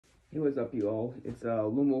Hey, what's up, you all? It's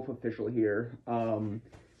Lone Wolf Official here.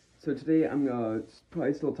 So today I'm gonna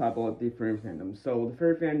probably still talk about the furry fandom. So the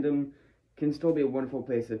furry fandom can still be a wonderful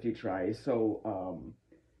place if you try.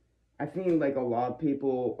 I think like a lot of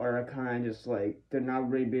people are kind of just like they're not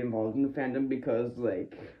really being involved in the fandom because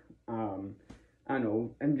um I don't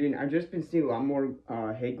know. I mean, I've just been seeing a lot more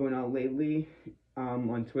hate going out lately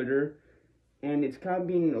on Twitter, and it's kind of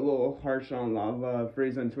being a little harsh on a lot of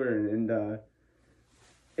furries on Twitter, and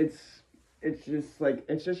it's it's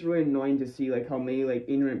just really annoying to see like how many like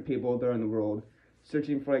ignorant people there are in the world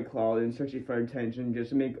searching for like clout and searching for attention just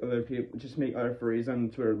to make other furries on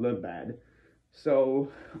Twitter look bad. So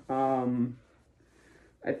um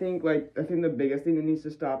I think the biggest thing that needs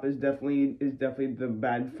to stop is definitely the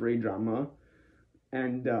bad furry drama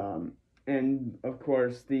and of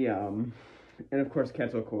course the and of course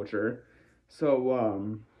cancel culture.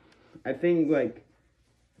 So I think like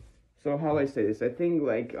so how do I say this? I think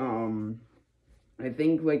like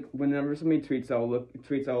whenever somebody tweets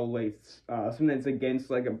out like something that's against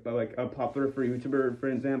like a popular for YouTuber, for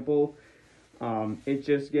example, it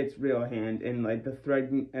just gets real hand and like the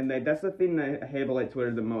thread and like that's the thing that I hate about like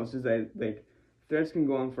Twitter the most is that like threads can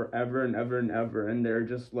go on forever and ever and ever and they're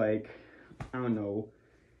just like I don't know,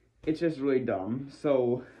 it's just really dumb.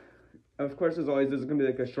 So of course as always there's gonna be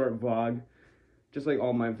like a short vlog, just like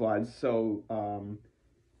all my vlogs.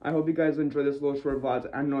 I hope you guys enjoy this little short vlog.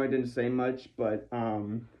 I know I didn't say much, but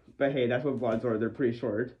hey, that's what vlogs are. They're pretty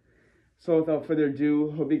short. So without further ado,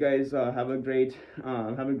 hope you guys have a great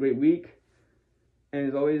week. And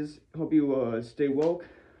as always, hope you stay woke,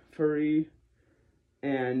 furry,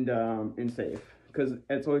 and safe. Because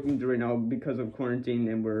that's all we can do right now because of quarantine,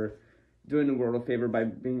 and we're doing the world a favor by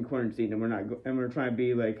being quarantined, and we're trying to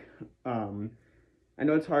be like I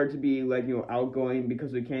know it's hard to be like outgoing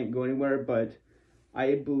because we can't go anywhere, but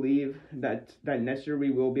I believe that next year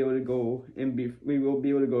we will be able to go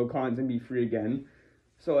to cons and be free again.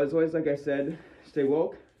 So as always, like I said, stay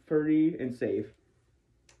woke, furry, and safe.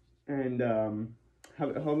 And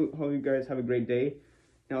hope you guys have a great day.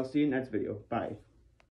 And I'll see you in the next video. Bye.